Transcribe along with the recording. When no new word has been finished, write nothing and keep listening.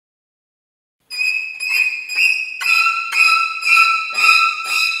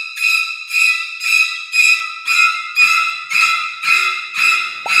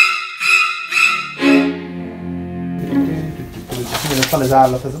az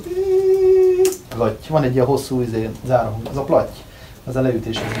állat, ez a platty. Van egy ilyen hosszú zárom, az a platty. Az a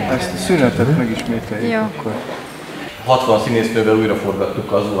leütés. Ezt a szünetet megismételjük akkor. 60 színésznővel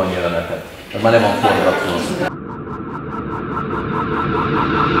újraforgattuk a zuhanyjelenetet. Ez már nem van forgatva.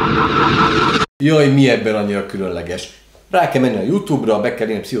 Jaj, mi ebben annyira különleges? Rá kell menni a YouTube-ra, be kell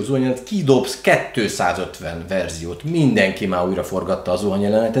írni a zuhanyjelenetet, kidobsz 250 verziót. Mindenki már újraforgatta a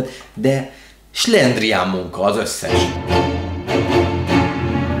zuhanyjelenetet, de slendrián munka az összes.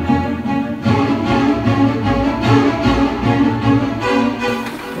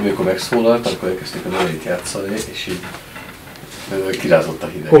 Amikor megszólalt, akkor elkezdték a nőjét játszani, és így kirázott a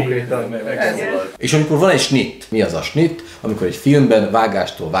hideg. Konkrétan. És amikor van egy snitt, mi az a snitt? Amikor egy filmben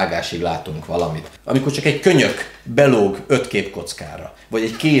vágástól vágásig látunk valamit. Amikor csak egy könyök belóg 5 képkockára, vagy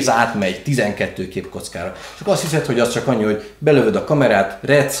egy kéz átmegy 12 képkockára. Csak azt hiszed, hogy az csak annyi, hogy belövöd a kamerát,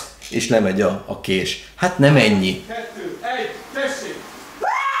 rec, és lemegy a kés. Hát nem ennyi. 2, 1, tessék!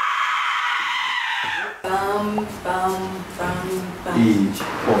 Így,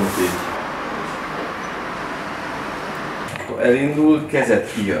 pont így. Akkor elindul,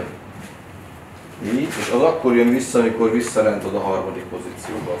 kezed kijön. Így, és az akkor jön vissza, amikor visszarántod a harmadik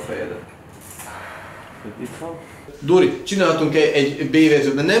pozícióba a fejedet. Itt van. Dori, csinálhatunk egy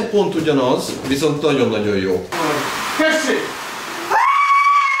B-verziót, mert nem pont ugyanaz, viszont nagyon-nagyon jó. Tessék!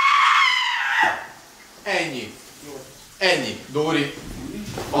 Ennyi. Ennyi. Dori,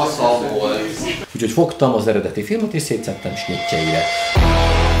 assza volt. Úgyhogy fogtam az eredeti filmet és szétszedtem snittjeire.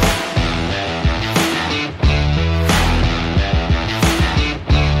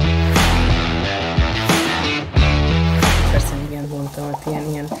 Persze igen, mondtam, hogy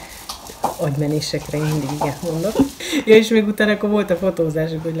ilyen agymenésekre én mindig igen mondok. Ja, és még utána akkor volt a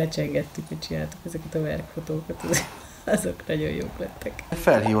fotózások, hogy lecsengettük, hogy csináltuk ezeket a verkfotókat, azok nagyon jók lettek.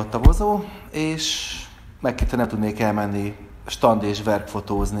 Felhívott a Vozó, és megkérte, nem tudnék elmenni stand és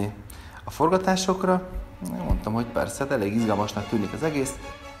verkfotózni a forgatásokra. Mondtam, hogy persze, elég izgalmasnak tűnik az egész.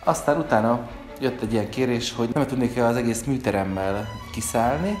 Aztán utána jött egy ilyen kérés, hogy nem tudnék az egész műteremmel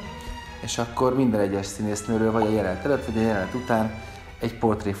kiszállni, és akkor minden egyes színésznőről, vagy a jelenet előtt, vagy a jelenet után egy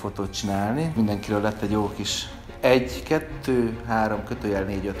portréfotót csinálni. Mindenkiről lett egy jó kis 1, 2, 3,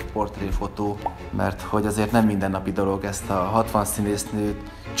 4, 5 portréfotó, mert hogy azért nem mindennapi dolog ezt a 60 színésznőt,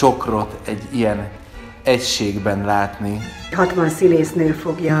 csokrot egy ilyen egységben látni. 60 színésznő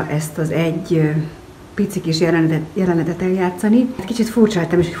fogja ezt az egy pici kis jelenetet eljátszani. Kicsit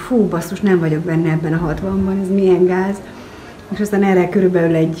furcsáltam, és hogy fú, basszus, nem vagyok benne ebben a 60-ban, ez milyen gáz. És aztán erre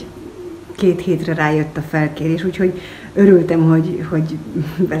körülbelül 2 hétre rájött a felkérés, úgyhogy örültem, hogy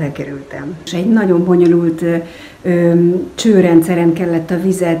belekerültem. És egy nagyon bonyolult csőrendszeren kellett a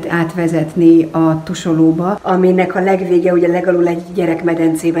vizet átvezetni a tusolóba, aminek a legvége, ugye legalul egy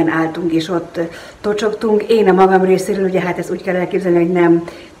gyerekmedencében álltunk, és ott tocsogtunk. Én a magam részéről, ugye hát ezt úgy kell elképzelni, hogy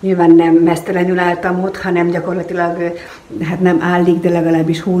nyilván nem meztelenül álltam ott, hanem gyakorlatilag, hát nem állig, de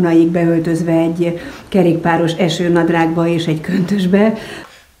legalábbis hónaig beöltözve egy kerékpáros esőnadrágba és egy köntösbe.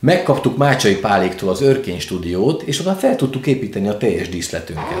 Megkaptuk Mácsai Páléktól az Örkény stúdiót, és oda fel tudtuk építeni a teljes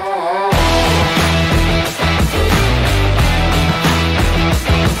díszletünket.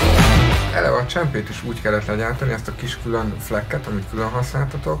 Eleve a csempét is úgy kellett legyártani, ezt a kis külön flekket, amit külön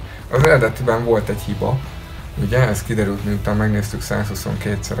használtatok. Az eredetiben volt egy hiba, ugye, ez kiderült, miután megnéztük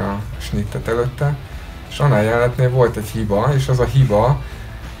 122-szer a snittet előtte, és annál jelenetnél volt egy hiba, és az a hiba,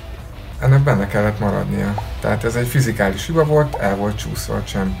 ennek benne kellett maradnia. Tehát ez egy fizikális hiba volt, el volt csúszva a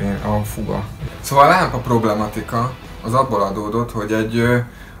csempén, a fuga. Szóval a lámpa problematika az abból adódott, hogy egy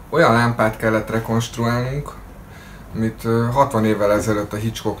olyan lámpát kellett rekonstruálnunk, amit 60 évvel ezelőtt a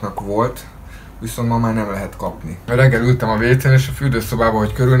Hitchcocknak volt, viszont ma már nem lehet kapni. Reggel ültem a WC-n, és a fürdőszobában,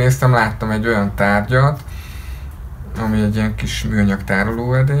 hogy körülnéztem, láttam egy olyan tárgyat, ami egy ilyen kis műanyag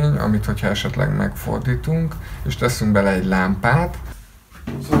tárolóedény, amit hogyha esetleg megfordítunk, és teszünk bele egy lámpát.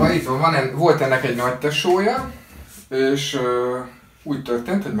 Szóval itt van, volt ennek egy nagy tesója, és úgy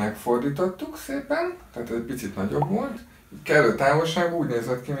történt, hogy megfordítottuk szépen, tehát egy picit nagyobb volt. Kellő távolság úgy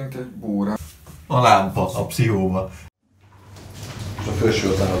nézett ki, mint egy búra. A lámpa, a pszichóba. És a felső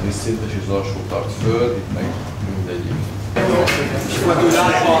az a visszintes, és az alsó tart föl, itt meg mindegyik. És fordul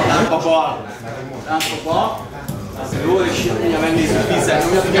lámpa bal. Lámpa bal. Jó, és mindjárt megnézzük vízzel.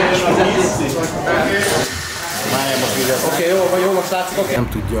 Oké, jó, most látszik, oké. Nem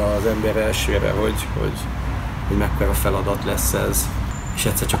tudja az ember elsőre, hogy mekkora feladat lesz ez. És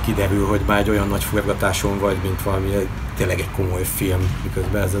egyszer csak kiderül, hogy már egy olyan nagy forgatáson vagy, mint valami tényleg egy komoly film,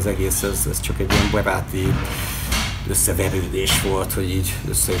 miközben ez az egész, ez csak egy ilyen baráti összeverődés volt, hogy így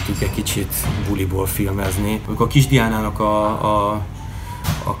összejöttünk egy kicsit buliból filmezni. Amikor a Kis Diánának a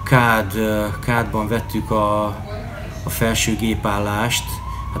kádban vettük a a felső gépállást,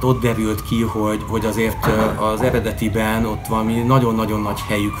 hát ott derült ki, hogy azért az eredetiben ott valami nagyon-nagyon nagy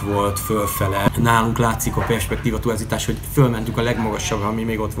helyük volt fölfele. Nálunk látszik a perspektíva túlzítás, hogy fölmentünk a legmagasabbra, ami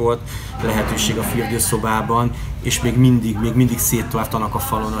még ott volt lehetőség a fürdőszobában, és még mindig széttartanak a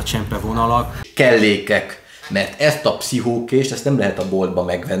falon a csempevonalak. Kellékek, mert ezt a pszichókést, ezt nem lehet a boltba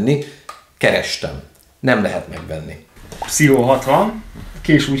megvenni, kerestem. Nem lehet megvenni. Pszichó 60,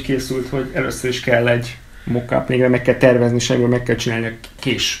 kés úgy készült, hogy először is kell egy mock-up, még meg kell tervezni, semmiből meg kell csinálni a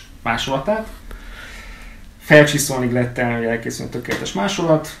kés másolatát. Felcsiszolni, glettelni, hogy elkészül a tökéletes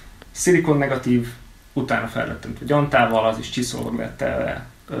másolat. Szilikon negatív, utána felvettünk a gyantával, az is csiszolva, glettelve,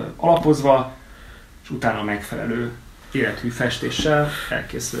 alapozva, és utána a megfelelő élethű festéssel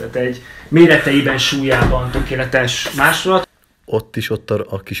elkészülhet egy méreteiben, súlyában tökéletes másolat. Ott is ott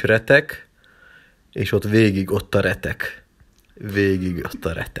a kis retek, és ott végig ott a retek. Végig ott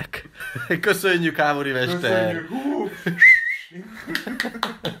a retek. Köszönjük, Hámori mester! Köszönjük!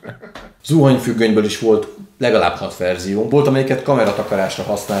 Zuhanyfüggönyből is volt legalább 6 verzió. Volt, amelyiket kameratakarásra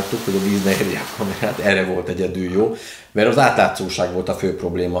használtuk, hogy a víz ne érje a kamerát, erre volt egyedül jó, mert az átlátszóság volt a fő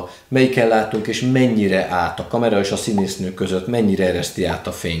probléma. Melyiken látunk és mennyire át a kamera és a színésznő között, mennyire ereszti át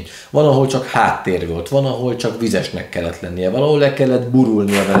a fényt. Van, ahol csak háttér volt, van, ahol csak vizesnek kellett lennie, valahol le kellett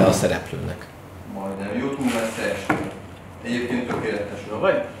burulnia vele a szereplőnek. Majdnem jó túl messze. Egyébként tökéletes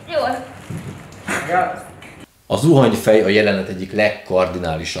vagy? Jó. A zuhanyfej a jelenet egyik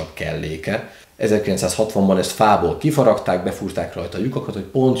legkardinálisabb kelléke. 1960-ban ezt fából kifaragták, befúrták rajta a lyukakat, hogy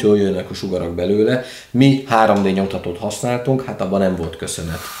pont jól jönnek a sugarak belőle. Mi 3D nyomtatót használtunk, hát abban nem volt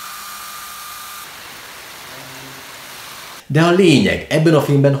köszönet. De a lényeg, ebben a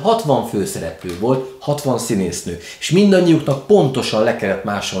filmben 60 főszereplő volt, 60 színésznő, és mindannyiuknak pontosan le kellett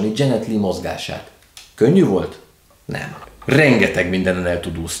másolni Janet Leigh mozgását. Könnyű volt? Nem. Rengeteg mindenen el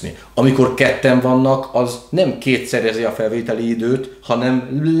tud úszni. Amikor ketten vannak, az nem kétszerezi a felvételi időt,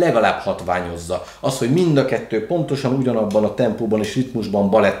 hanem legalább hatványozza. Az, hogy mind a kettő pontosan ugyanabban a tempóban és ritmusban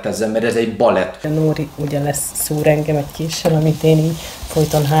balettezzen, mert ez egy balett. A Nóri ugye szúr engem egy késsel, amit én így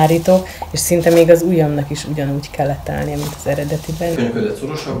folyton hárítok, és szinte még az ujjamnak is ugyanúgy kellett állnia, mint az eredetiben. Könyöködet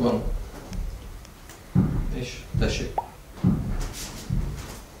szorosabban, és tessék.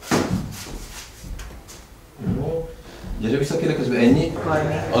 Gyere vissza kérlek, közben ennyi.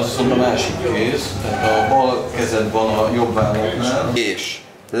 Az viszont a másik kéz, tehát a bal kezed van a jobb vállalknál. És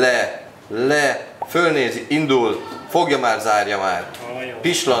le, fölnézi, indul, fogja már, zárja már.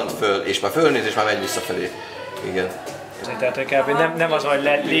 Pislant föl, és már fölnéz, és már megy visszafelé. Igen. Tehát kb. Nem az, hogy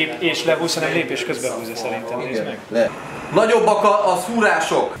lép és lehúz, hanem lépés közben húzza szerintem, nézd meg. Le. Nagyobbak a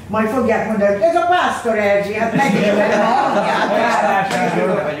szúrások! Majd fogják mondani, hogy ez a Pásztor Erzsi, hát megérvelem a hangját.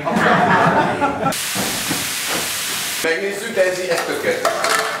 Megnézzük, ez tökéletes.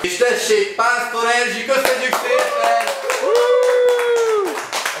 És tessék, Pásztor Erzsi, köszönjük szépen!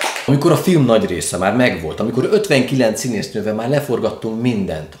 Amikor a film nagy része már megvolt, amikor 59 színésznővel már leforgattunk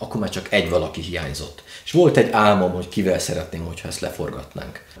mindent, akkor már csak egy valaki hiányzott. És volt egy álmom, hogy kivel szeretném, hogyha ezt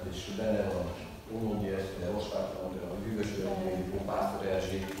leforgatnánk. És benne van Pásztor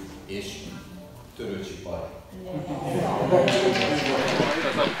Erzsi és Törőcsipar.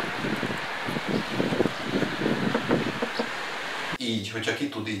 Így, hogyha ki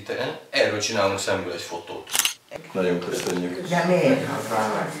tud így tenni, erről csinálunk szemből egy fotót. Nagyon köszönjük. De miért?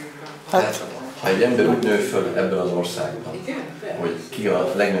 Hát, ha egy ember úgy nő föl ebben az országban, hogy ki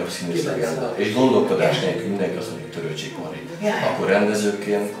a legnagyobb színész legenda, és gondolkodás nélkül mindenki azt mondja, hogy Törőcsipari, akkor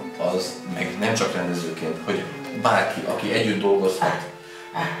rendezőként az, meg nem csak rendezőként, hogy bárki, aki együtt dolgozhat,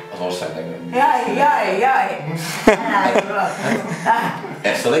 az ország legnagyobb. Jaj!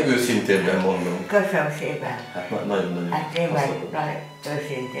 Ezt a legőszintébben mondom. Köszönöm szépen. Hát nagyon-nagyon. Hát én meg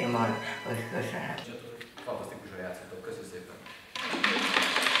őszintén mondom, hogy köszönöm. Fantasztikusan játszhatok, köszönöm szépen.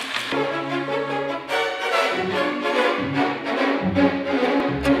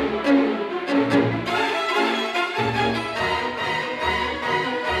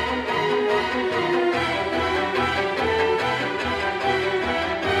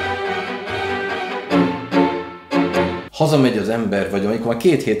 Hazamegy az ember, vagy amikor már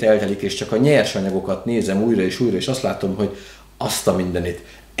 2 hét eltelik, és csak a nyersanyagokat nézem újra, és azt látom, hogy azt a mindenit.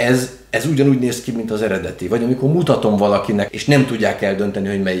 Ez ugyanúgy néz ki, mint az eredeti. Vagy amikor mutatom valakinek, és nem tudják eldönteni,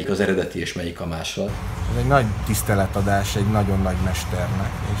 hogy melyik az eredeti és melyik a másolat. Ez egy nagy tiszteletadás egy nagyon nagy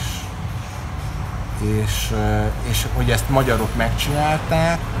mesternek, és hogy ezt magyarok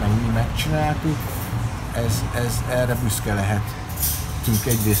megcsinálták, meg mi megcsináltuk, erre büszke lehetünk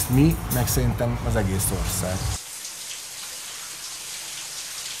egyrészt mi, meg szerintem az egész ország.